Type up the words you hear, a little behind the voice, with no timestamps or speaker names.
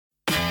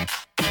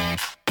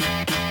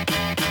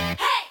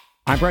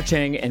I'm Brett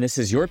Chang, and this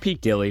is your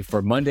Peak Daily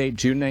for Monday,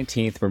 June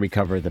 19th, where we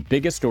cover the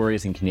biggest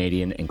stories in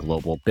Canadian and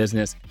global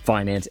business,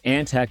 finance,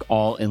 and tech,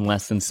 all in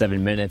less than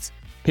 7 minutes.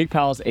 Peak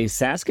Pals, a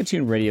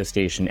Saskatoon radio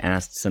station,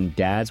 asked some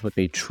dads what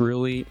they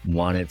truly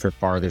wanted for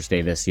Father's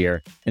Day this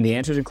year, and the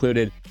answers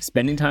included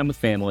spending time with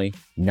family,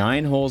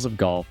 9 holes of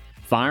golf,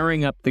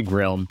 firing up the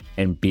grill,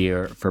 and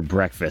beer for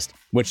breakfast,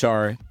 which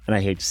are, and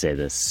I hate to say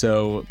this,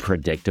 so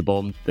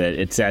predictable that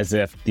it's as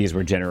if these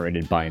were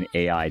generated by an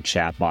AI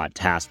chatbot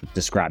tasked with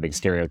describing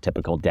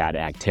stereotypical dad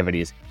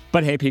activities.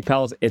 But hey, Peak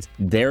Pals, it's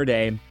their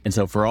day. And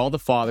so for all the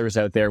fathers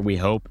out there, we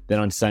hope that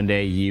on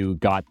Sunday you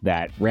got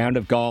that round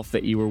of golf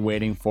that you were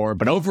waiting for.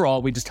 But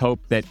overall, we just hope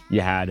that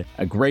you had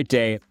a great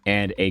day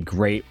and a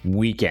great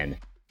weekend.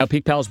 Now,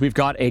 Peak Pals, we've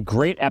got a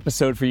great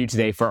episode for you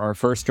today. For our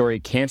first story,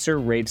 cancer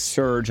rates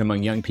surge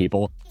among young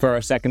people. For our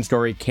second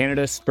story,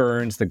 Canada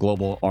spurns the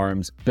global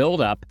arms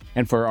buildup.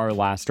 And for our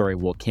last story,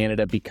 will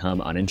Canada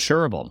become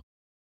uninsurable?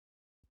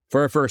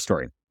 For our first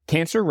story,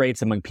 cancer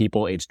rates among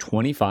people aged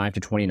 25 to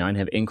 29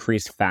 have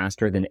increased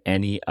faster than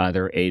any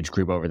other age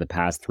group over the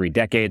past 3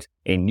 decades,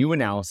 a new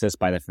analysis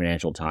by the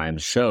Financial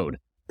Times showed.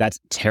 That's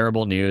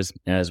terrible news,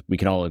 as we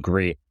can all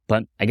agree,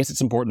 but I guess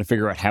it's important to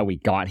figure out how we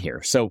got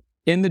here. So,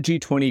 in the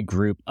G20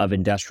 group of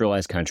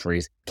industrialized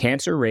countries,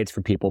 cancer rates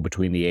for people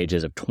between the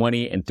ages of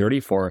 20 and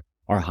 34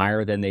 are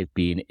higher than they've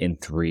been in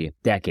 3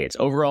 decades.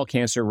 Overall,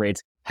 cancer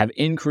rates have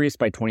increased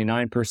by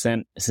 29%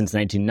 since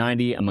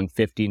 1990 among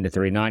 15 to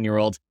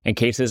 39-year-olds, and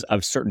cases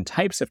of certain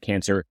types of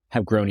cancer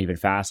have grown even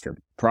faster.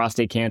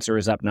 Prostate cancer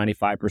is up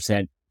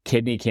 95%,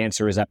 kidney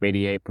cancer is up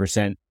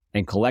 88%,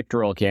 and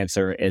colorectal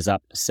cancer is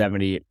up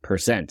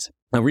 70%.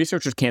 Now,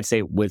 researchers can't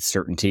say with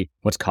certainty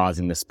what's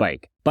causing the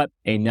spike, but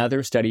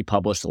another study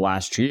published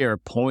last year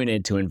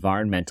pointed to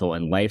environmental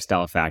and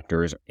lifestyle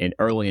factors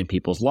early in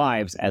people's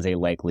lives as a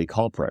likely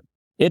culprit.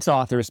 Its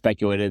authors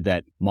speculated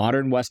that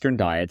modern Western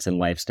diets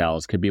and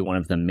lifestyles could be one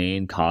of the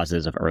main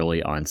causes of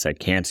early onset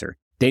cancer.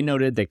 They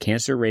noted that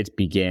cancer rates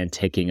began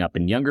ticking up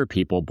in younger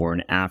people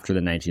born after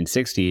the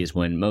 1960s,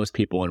 when most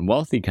people in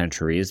wealthy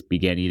countries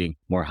began eating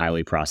more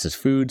highly processed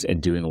foods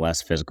and doing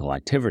less physical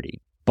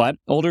activity. But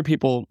older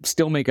people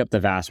still make up the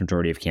vast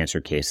majority of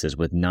cancer cases,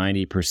 with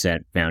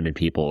 90% found in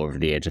people over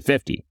the age of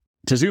 50.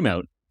 To zoom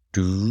out,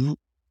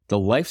 the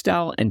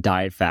lifestyle and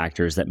diet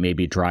factors that may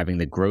be driving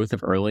the growth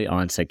of early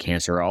onset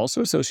cancer are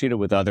also associated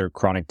with other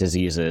chronic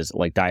diseases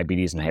like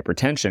diabetes and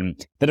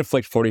hypertension that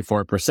afflict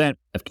 44%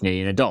 of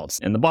Canadian adults.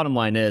 And the bottom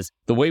line is,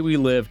 the way we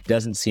live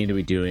doesn't seem to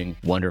be doing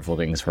wonderful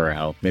things for our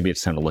health. Maybe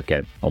it's time to look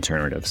at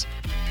alternatives.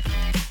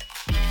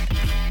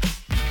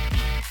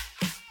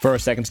 For our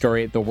second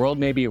story, the world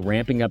may be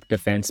ramping up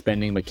defense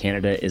spending, but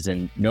Canada is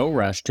in no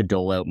rush to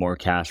dole out more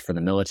cash for the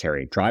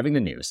military, driving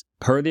the news.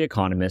 Per The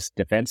Economist,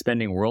 defense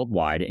spending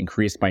worldwide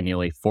increased by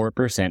nearly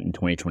 4% in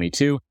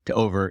 2022 to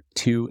over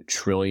 $2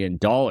 trillion.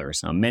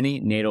 Now,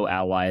 many NATO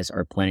allies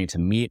are planning to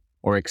meet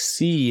or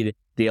exceed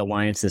the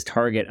alliance's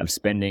target of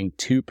spending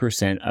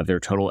 2% of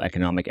their total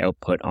economic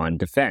output on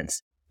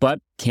defense. But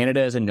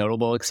Canada is a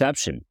notable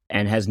exception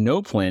and has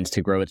no plans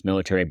to grow its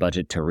military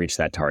budget to reach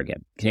that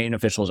target. Canadian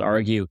officials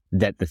argue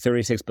that the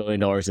 $36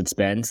 billion it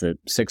spends, the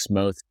 6th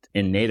most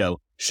in NATO,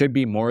 should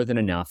be more than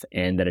enough,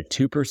 and that a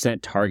 2%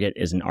 target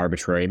is an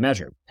arbitrary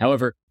measure.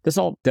 However, this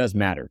all does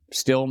matter.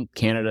 Still,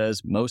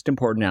 Canada's most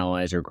important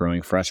allies are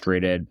growing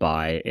frustrated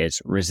by its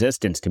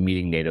resistance to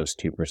meeting NATO's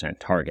 2%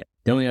 target.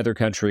 The only other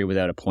country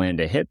without a plan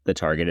to hit the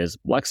target is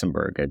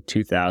Luxembourg, a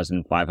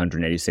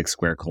 2,586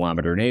 square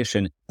kilometer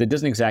nation that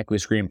doesn't exactly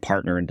scream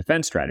partner in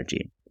defense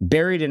strategy.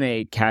 Buried in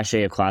a cache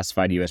of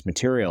classified U.S.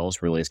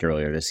 materials released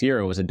earlier this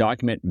year was a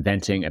document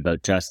venting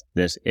about just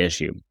this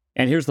issue.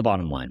 And here's the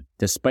bottom line.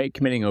 Despite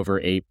committing over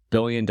 $8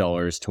 billion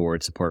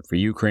towards support for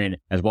Ukraine,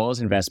 as well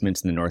as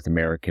investments in the North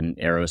American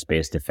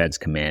Aerospace Defense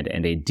Command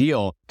and a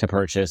deal to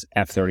purchase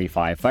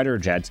F-35 fighter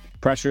jets,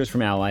 pressures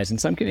from allies and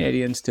some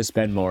Canadians to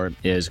spend more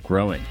is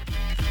growing.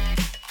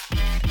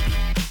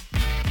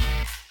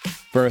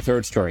 For our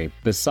third story,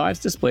 besides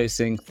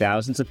displacing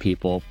thousands of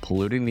people,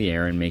 polluting the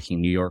air, and making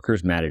New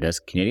Yorkers mad at us,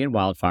 Canadian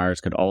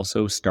wildfires could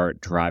also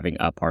start driving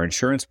up our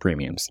insurance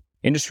premiums.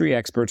 Industry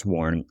experts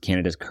warn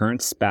Canada's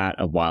current spat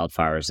of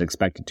wildfires is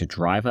expected to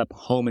drive up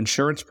home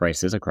insurance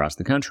prices across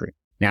the country.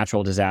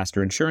 Natural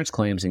disaster insurance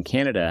claims in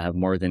Canada have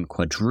more than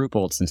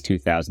quadrupled since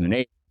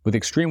 2008, with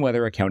extreme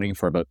weather accounting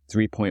for about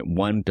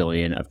 $3.1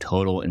 billion of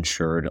total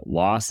insured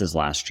losses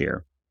last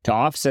year. To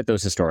offset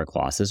those historic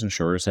losses,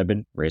 insurers have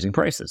been raising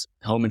prices.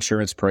 Home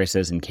insurance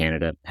prices in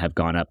Canada have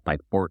gone up by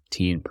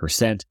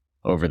 14%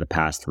 over the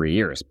past 3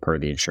 years, per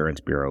the Insurance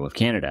Bureau of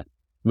Canada,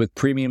 with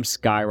premiums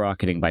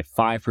skyrocketing by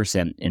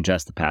 5% in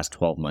just the past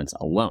 12 months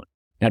alone.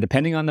 Now,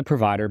 depending on the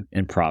provider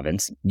and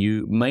province,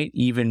 you might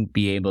even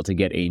be able to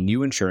get a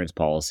new insurance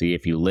policy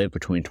if you live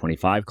between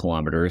 25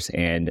 kilometers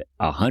and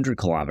 100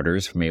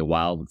 kilometers from a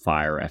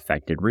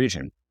wildfire-affected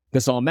region.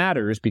 This all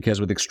matters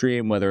because with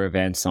extreme weather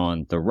events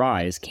on the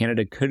rise,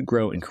 Canada could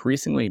grow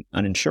increasingly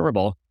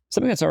uninsurable,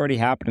 something that's already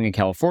happening in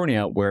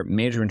California, where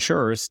major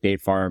insurers,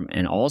 State Farm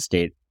and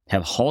Allstate,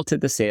 have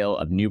halted the sale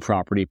of new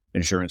property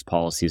insurance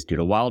policies due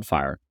to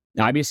wildfire.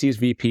 IBC's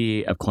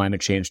VP of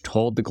Climate Change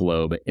told The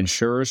Globe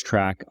insurers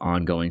track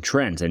ongoing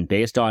trends, and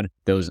based on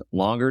those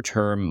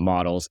longer-term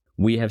models,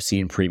 we have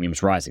seen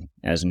premiums rising.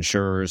 As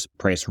insurers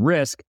price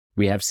risk,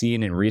 we have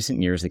seen in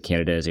recent years that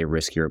Canada is a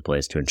riskier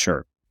place to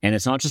insure. And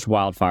it's not just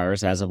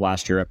wildfires. As of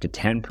last year, up to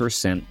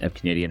 10% of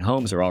Canadian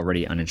homes are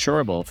already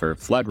uninsurable for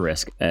flood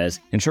risk, as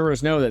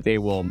insurers know that they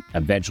will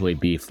eventually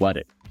be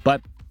flooded.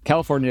 But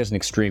California is an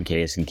extreme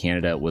case, and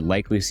Canada would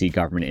likely see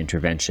government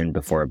intervention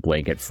before a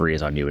blanket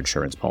freeze on new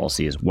insurance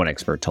policies, one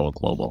expert told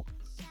Global.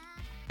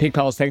 Peak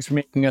Pals, thanks for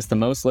making us the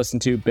most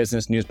listened to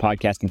business news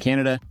podcast in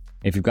Canada.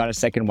 If you've got a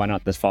second, why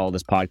not just follow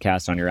this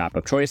podcast on your app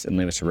of choice and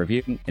leave us a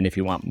review? And if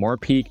you want more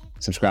Peak,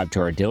 subscribe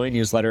to our daily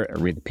newsletter at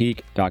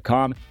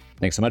readthepeak.com.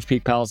 Thanks so much,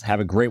 Peak Pals.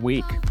 Have a great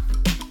week.